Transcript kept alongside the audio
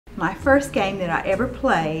My first game that I ever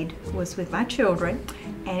played was with my children,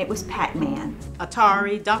 and it was Pac-Man.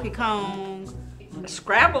 Atari, Donkey Kong.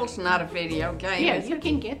 Scrabble's not a video game. Yeah, you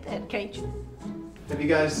can get that, can't you? Have you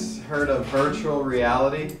guys heard of virtual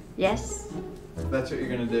reality? Yes. That's what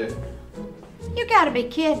you're gonna do. You gotta be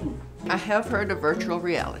kidding. I have heard of virtual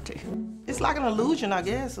reality. It's like an illusion, I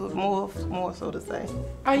guess, more so to say.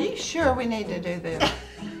 Are you sure we need to do this?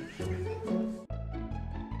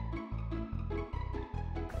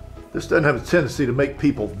 This doesn't have a tendency to make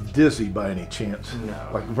people dizzy by any chance. No.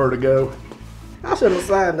 Like vertigo. I should have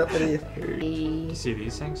signed up for this. You see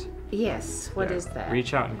these things? Yes, what is that?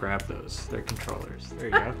 Reach out and grab those. They're controllers. There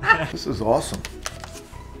you go. This is awesome.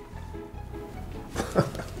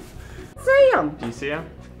 See them. Do you see them?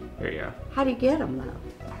 There you go. How do you get them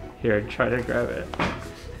though? Here, try to grab it.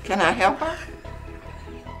 Can I help her?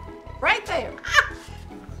 Right there.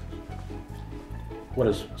 What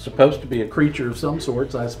is supposed to be a creature of some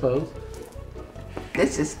sorts, I suppose.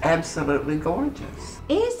 This is absolutely gorgeous.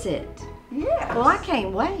 Is it? Yeah. Well, I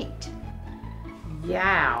can't wait.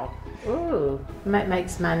 Yow. Ooh, that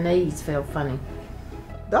makes my knees feel funny.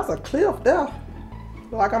 That's a cliff there.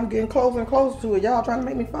 Like I'm getting closer and closer to it. Y'all trying to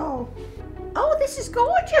make me fall. Oh, this is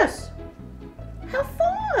gorgeous. How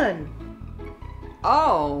fun.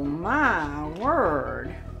 Oh my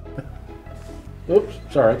word. Oops,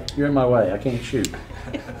 sorry, you're in my way. I can't shoot.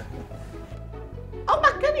 Oh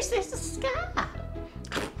my goodness, there's the sky.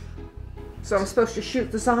 So I'm supposed to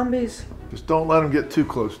shoot the zombies? Just don't let them get too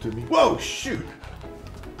close to me. Whoa, shoot!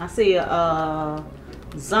 I see a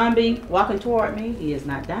zombie walking toward me. He is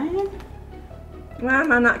not dying. Why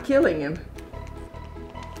am I not killing him?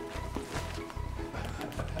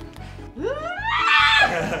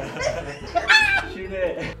 Shoot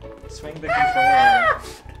it. Swing the controller.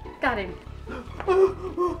 Got him.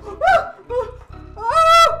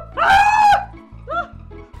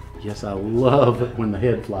 Yes, I love it when the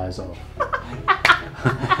head flies off.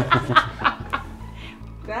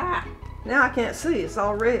 God. Now I can't see. It's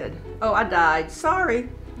all red. Oh, I died. Sorry.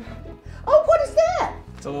 Oh, what is that?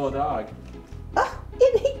 It's a little dog. Oh,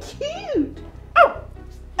 isn't he cute? Oh,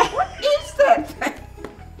 what is that thing?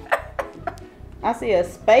 I see a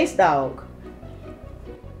space dog.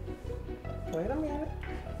 Wait a minute.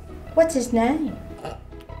 What's his name?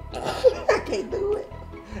 I can't do it.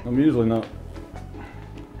 I'm usually not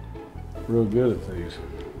real good at these.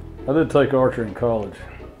 I did take archery in college.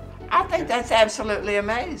 I think that's absolutely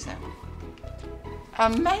amazing.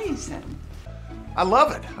 Amazing. I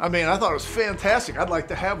love it. I mean, I thought it was fantastic. I'd like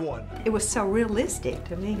to have one. It was so realistic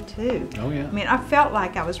to me, too. Oh, yeah. I mean, I felt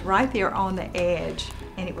like I was right there on the edge,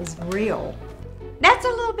 and it was real. That's a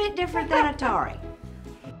little bit different than Atari.